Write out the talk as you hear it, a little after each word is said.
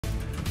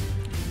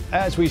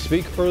As we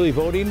speak, early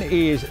voting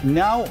is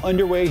now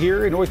underway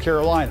here in North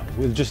Carolina.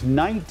 With just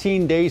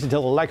 19 days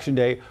until Election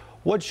Day,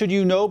 what should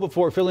you know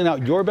before filling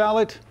out your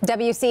ballot?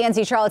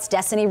 WCNC Charlotte's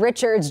Destiny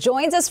Richards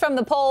joins us from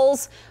the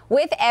polls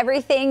with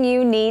everything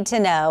you need to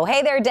know.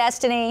 Hey there,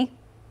 Destiny.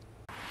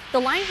 The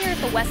line here at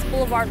the West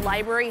Boulevard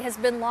Library has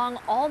been long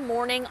all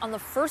morning on the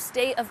first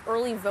day of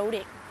early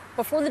voting.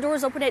 Before the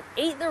doors opened at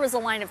 8, there was a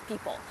line of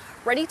people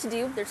ready to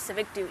do their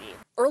civic duty.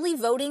 Early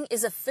voting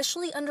is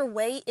officially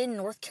underway in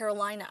North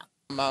Carolina.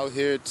 I'm out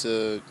here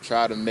to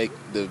try to make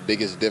the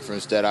biggest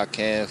difference that I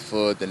can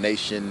for the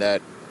nation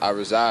that I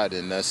reside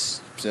in.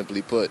 That's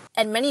simply put.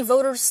 And many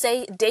voters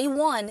say day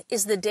one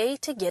is the day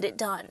to get it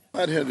done.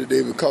 I'm here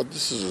today because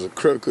this is a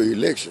critical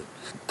election.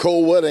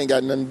 Cold weather ain't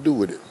got nothing to do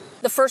with it.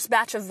 The first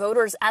batch of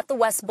voters at the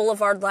West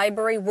Boulevard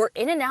Library were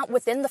in and out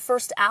within the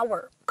first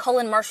hour.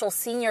 Cullen Marshall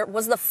Sr.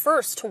 was the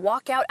first to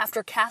walk out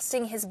after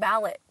casting his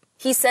ballot.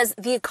 He says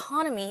the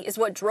economy is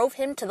what drove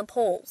him to the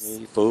polls.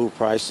 Food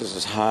prices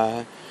is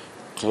high,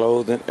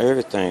 clothing,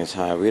 everything is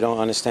high. We don't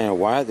understand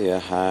why they're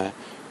high,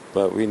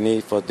 but we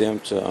need for them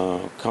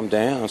to come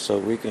down so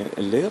we can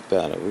live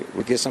better.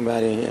 We get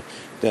somebody in here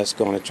that's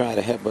going to try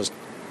to help us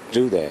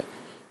do that.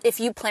 If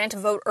you plan to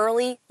vote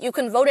early, you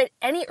can vote at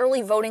any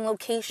early voting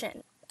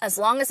location. As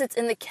long as it's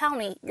in the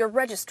county you're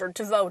registered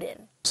to vote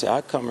in. See,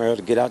 I come early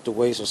to get out the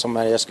way so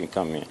somebody else can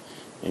come in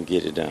and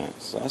get it done.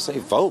 So I say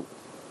vote.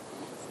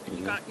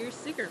 You got your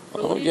sticker.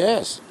 Oh,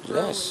 yes.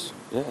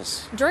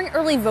 During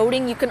early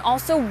voting, you can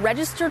also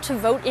register to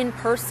vote in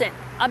person,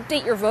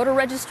 update your voter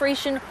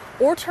registration,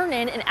 or turn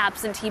in an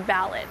absentee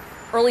ballot.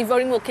 Early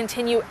voting will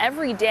continue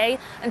every day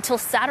until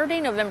Saturday,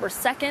 November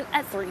 2nd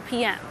at 3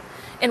 p.m.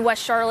 In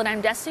West Charlotte,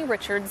 I'm Destiny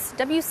Richards,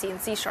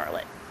 WCNC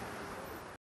Charlotte.